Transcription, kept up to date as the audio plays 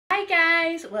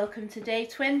guys, welcome to day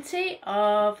 20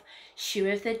 of Shoe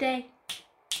of the Day.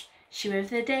 Shoe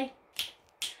of the Day.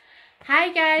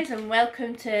 Hi guys, and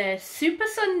welcome to Super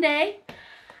Sunday,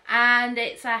 and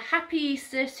it's a happy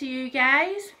Easter to you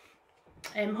guys.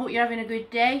 Hope you're having a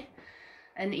good day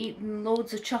and eating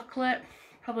loads of chocolate.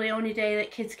 Probably the only day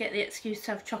that kids get the excuse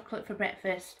to have chocolate for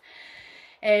breakfast.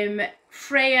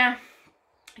 Freya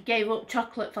gave up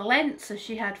chocolate for Lent, so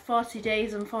she had 40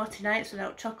 days and 40 nights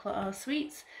without chocolate or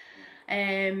sweets.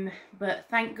 But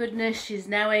thank goodness she's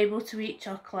now able to eat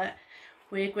chocolate.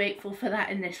 We're grateful for that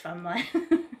in this family.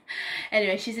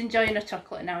 Anyway, she's enjoying her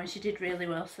chocolate now and she did really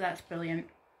well, so that's brilliant.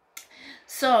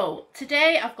 So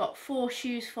today I've got 4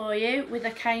 shoes for you with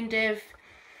a kind of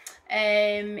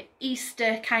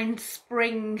Easter kind of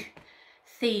spring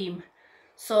theme.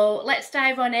 So let's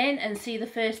dive on in and see the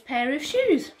first pair of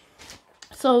shoes.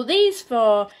 So these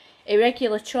for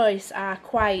Irregular Choice are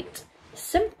quite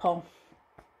simple.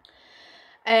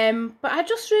 But I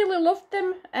just really love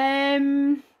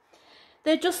them.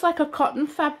 They're just like a cotton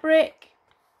fabric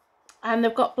and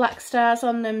they've got black stars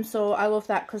on them, so I love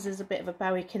that because there's a bit of a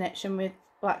Bowie connection with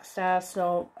black stars,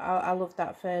 so I love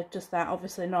that for just that.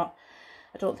 Obviously not,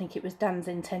 I don't think it was Dan's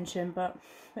intention, but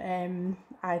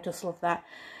I just love that.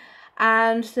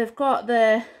 And they've got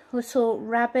the little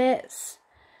rabbits,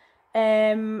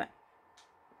 just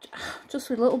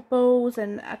with little bows,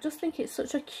 and I just think it's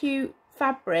such a cute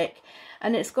fabric.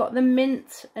 And it's got the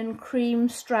mint and cream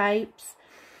stripes,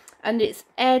 and it's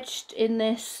edged in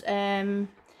this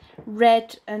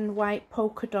red and white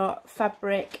polka dot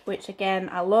fabric, which again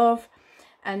I love.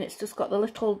 And it's just got the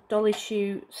little dolly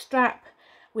shoe strap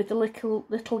with the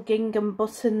little gingham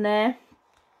button there.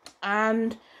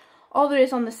 And all there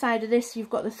is on the side of this, you've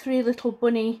got the 3 little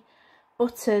bunny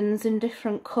buttons in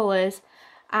different colours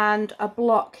and a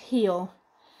block heel.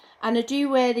 And I do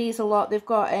wear these a lot. They've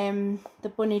got the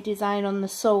bunny design on the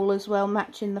sole as well,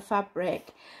 matching the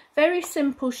fabric. Very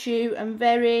simple shoe and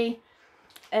very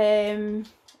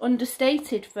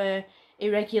understated for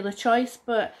Irregular Choice,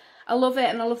 but I love it,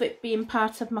 and I love it being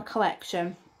part of my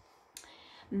collection.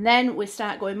 And then we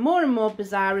start going more and more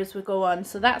bizarre as we go on.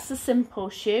 So that's the simple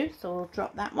shoe, so we'll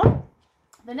drop that one.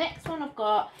 The next one I've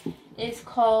got is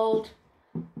called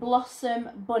Blossom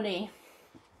Bunny,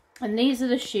 and these are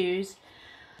the shoes.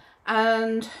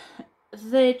 And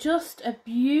they're just a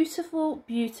beautiful,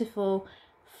 beautiful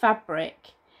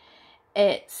fabric.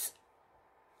 It's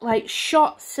like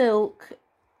shot silk,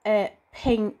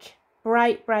 pink,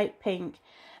 bright pink,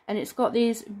 and it's got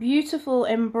these beautiful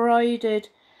embroidered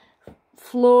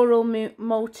floral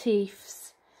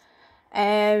motifs,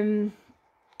 and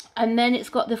then it's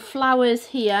got the flowers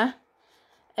here,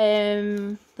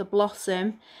 the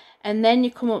blossom, and then you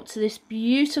come up to this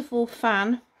beautiful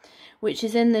fan, which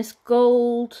is in this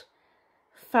gold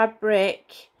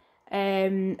fabric.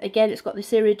 Again, it's got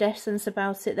this iridescence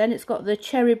about it. Then it's got the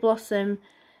cherry blossom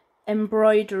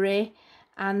embroidery,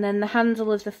 and then the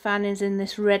handle of the fan is in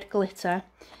this red glitter.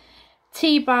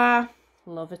 T-bar,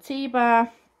 love a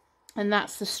T-bar, and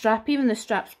that's the strap. Even the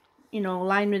strap's, you know,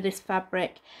 lined with this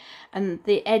fabric, and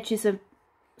the edges are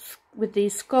with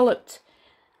these scalloped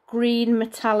green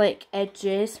metallic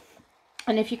edges.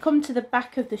 And if you come to the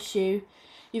back of the shoe,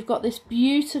 you've got this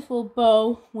beautiful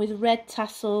bow with red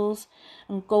tassels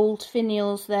and gold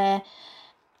finials there.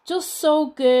 Just so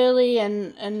girly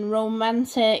and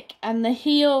romantic. And the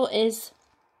heel is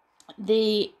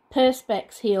the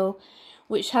perspex heel,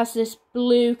 which has this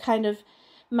blue kind of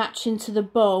matching to the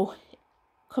bow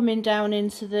coming down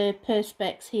into the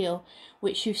perspex heel,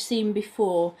 which you've seen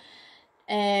before.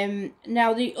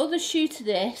 Now the other shoe to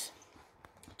this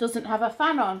doesn't have a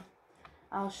fan on.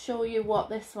 I'll show you what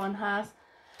this one has.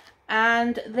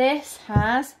 And this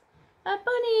has a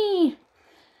bunny.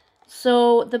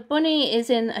 So the bunny is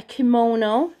in a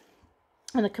kimono,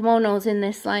 and the kimono is in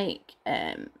this like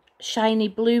shiny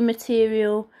blue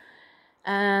material,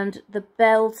 and the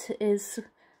belt is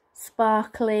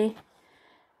sparkly.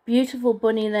 Beautiful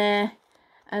bunny there,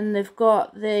 and they've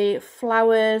got the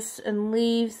flowers and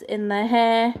leaves in their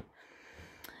hair.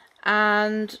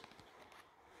 And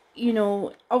you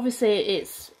know, obviously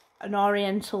it's an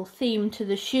oriental theme to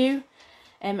the shoe.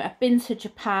 I've been to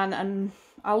Japan and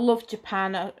I love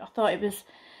Japan. I thought it was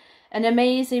an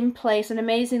amazing place, an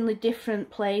amazingly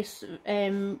different place,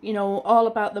 you know, all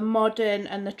about the modern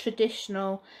and the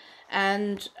traditional.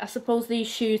 And I suppose these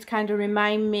shoes kind of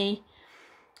remind me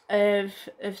of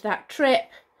that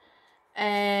trip.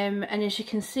 And as you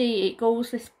can see, it goes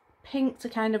this pink to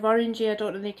kind of orangey. I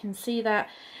don't know if they can see that,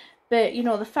 but you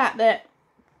know, the fact that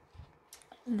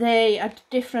they are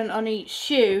different on each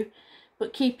shoe,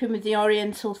 but keeping with the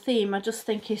oriental theme, I just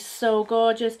think is so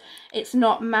gorgeous. It's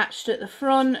not matched at the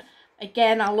front.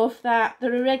 Again, I love that.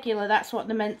 They're irregular, that's what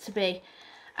they're meant to be.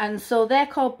 And so they're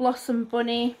called Blossom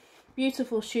Bunny.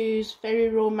 Beautiful shoes, very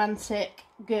romantic,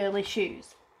 girly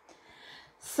shoes.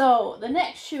 So the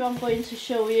next shoe I'm going to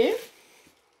show you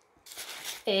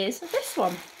is this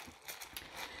one.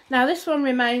 Now this one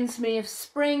reminds me of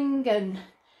spring and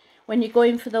when you're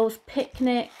going for those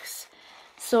picnics.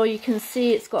 So you can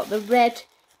see it's got the red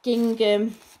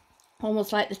gingham,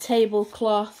 almost like the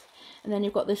tablecloth, and then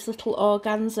you've got this little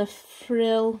organza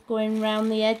frill going around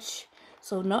the edge.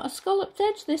 So not a scalloped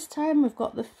edge this time, we've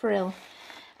got the frill.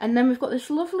 And then we've got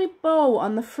this lovely bow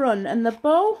on the front, and the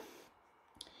bow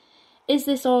is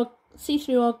this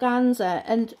see-through organza,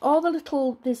 and all the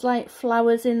little, there's like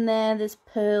flowers in there, there's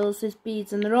pearls, there's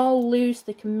beads, and they're all loose,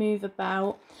 they can move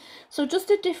about. So just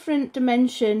a different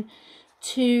dimension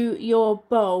to your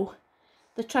bow.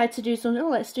 They tried to do something, oh,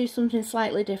 let's do something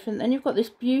slightly different. Then you've got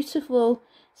this beautiful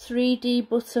 3D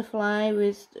butterfly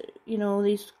with, you know,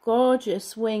 these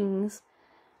gorgeous wings,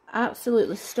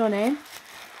 absolutely stunning.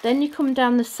 Then you come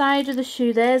down the side of the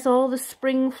shoe, there's all the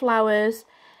spring flowers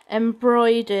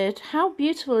embroidered. How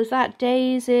beautiful is that?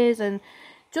 Daisies, and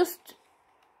just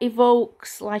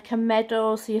evokes like a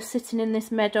meadow. So you're sitting in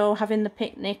this meadow having the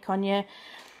picnic on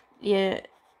your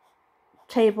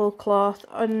tablecloth,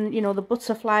 and you know the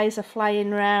butterflies are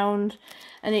flying around,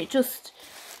 and it just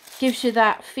gives you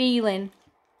that feeling.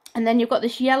 And then you've got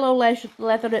this yellow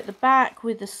leather at the back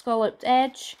with the scalloped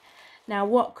edge. Now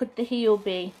what could the heel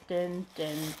be? Dun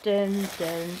dun dun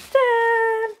dun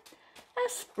dun. A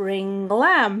spring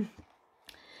lamb.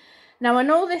 Now I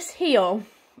know this heel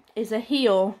is a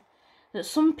heel that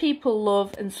some people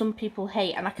love and some people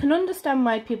hate, and I can understand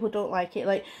why people don't like it.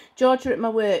 Like Georgia at my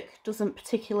work doesn't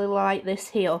particularly like this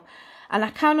heel, and I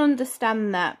can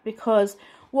understand that because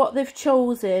what they've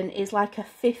chosen is like a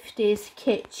 50s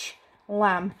kitsch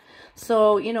lamb.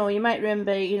 So you know, you might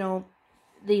remember, you know,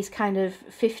 these kind of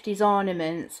 50s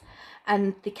ornaments,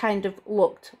 and they kind of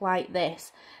looked like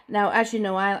this. Now as you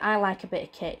know, I like a bit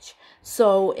of kitsch,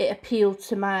 so it appealed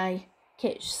to my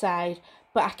kitsch side,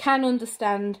 but I can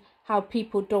understand how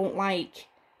people don't like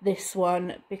this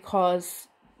one because,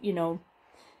 you know,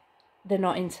 they're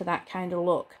not into that kind of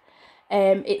look.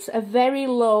 It's a very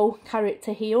low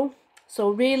character heel, so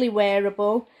really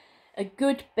wearable, a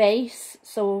good base,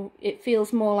 so it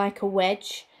feels more like a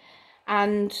wedge,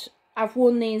 and I've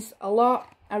worn these a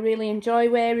lot. I really enjoy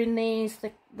wearing these.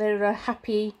 They're a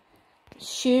happy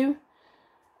shoe.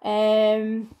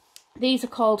 These are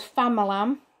called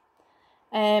Famalam,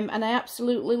 and I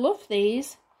absolutely love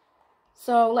these.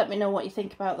 So let me know what you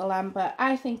think about the lamb, but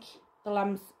I think the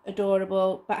lamb's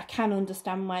adorable, but I can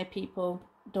understand why people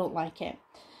don't like it.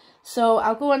 So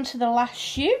I'll go on to the last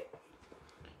shoe,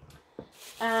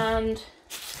 and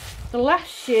the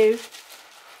last shoe,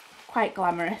 quite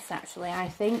glamorous actually, I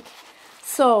think.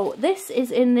 So this is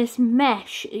in this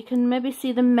mesh. You can maybe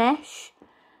see the mesh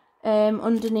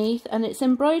underneath, and it's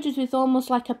embroidered with almost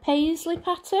like a paisley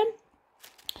pattern.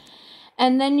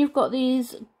 And then you've got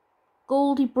these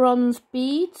goldy bronze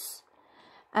beads,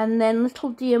 and then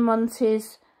little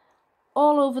diamantes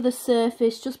all over the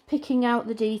surface, just picking out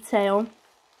the detail.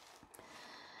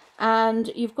 And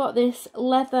you've got this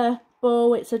leather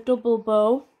bow, it's a double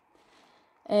bow,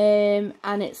 and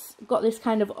it's got this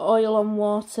kind of oil on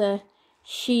water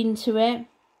sheen to it.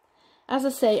 As I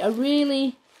say, a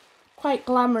really quite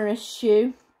glamorous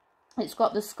shoe. It's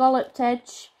got the scalloped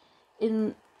edge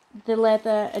in the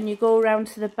leather, and you go around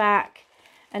to the back,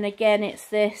 and again it's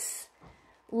this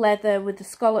leather with the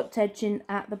scalloped edging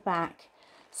at the back.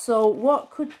 So what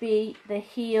could be the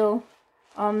heel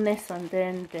on this one?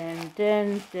 Dun, dun,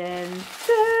 dun, dun,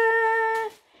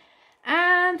 dun.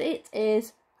 And it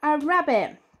is a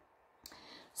rabbit.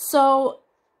 So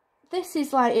this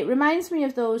is like, it reminds me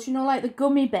of those, you know, like the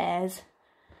gummy bears.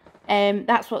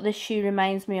 That's what this shoe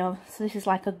reminds me of. So this is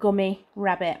like a gummy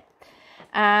rabbit,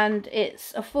 and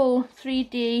it's a full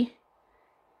 3D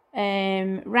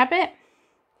rabbit.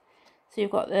 So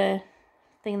you've got the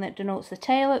thing that denotes the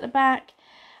tail at the back,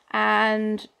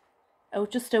 and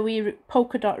just a wee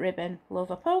polka dot ribbon.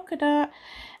 Love a polka dot.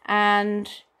 And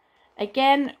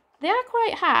again, they are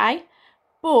quite high,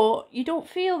 but you don't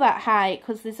feel that high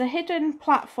because there's a hidden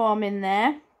platform in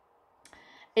there.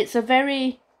 It's a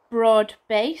very broad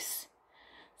base,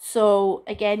 so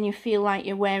again you feel like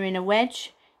you're wearing a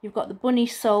wedge. You've got the bunny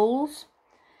soles,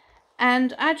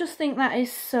 and I just think that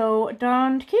is so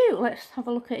darned cute. Let's have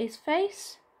a look at his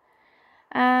face,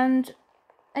 and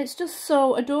it's just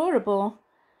so adorable.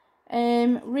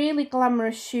 Really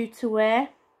glamorous shoe to wear,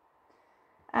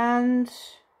 and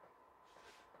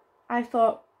I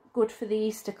thought good for the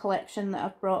Easter collection that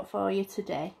I've brought for you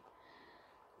today.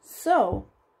 So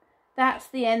that's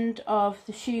the end of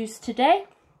the shoes today.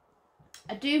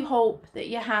 I do hope that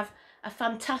you have a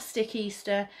fantastic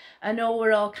Easter. I know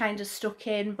we're all kind of stuck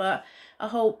in, but I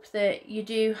hope that you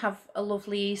do have a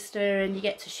lovely Easter and you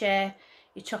get to share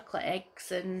your chocolate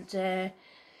eggs, and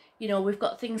you know, we've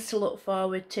got things to look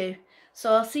forward to.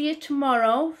 So I'll see you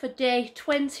tomorrow for day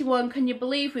 21. Can you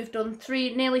believe we've done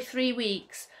nearly 3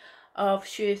 weeks of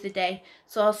Shoe of the Day?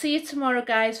 So I'll see you tomorrow,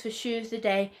 guys, for Shoe of the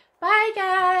Day. Bye,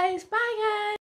 guys. Bye, guys.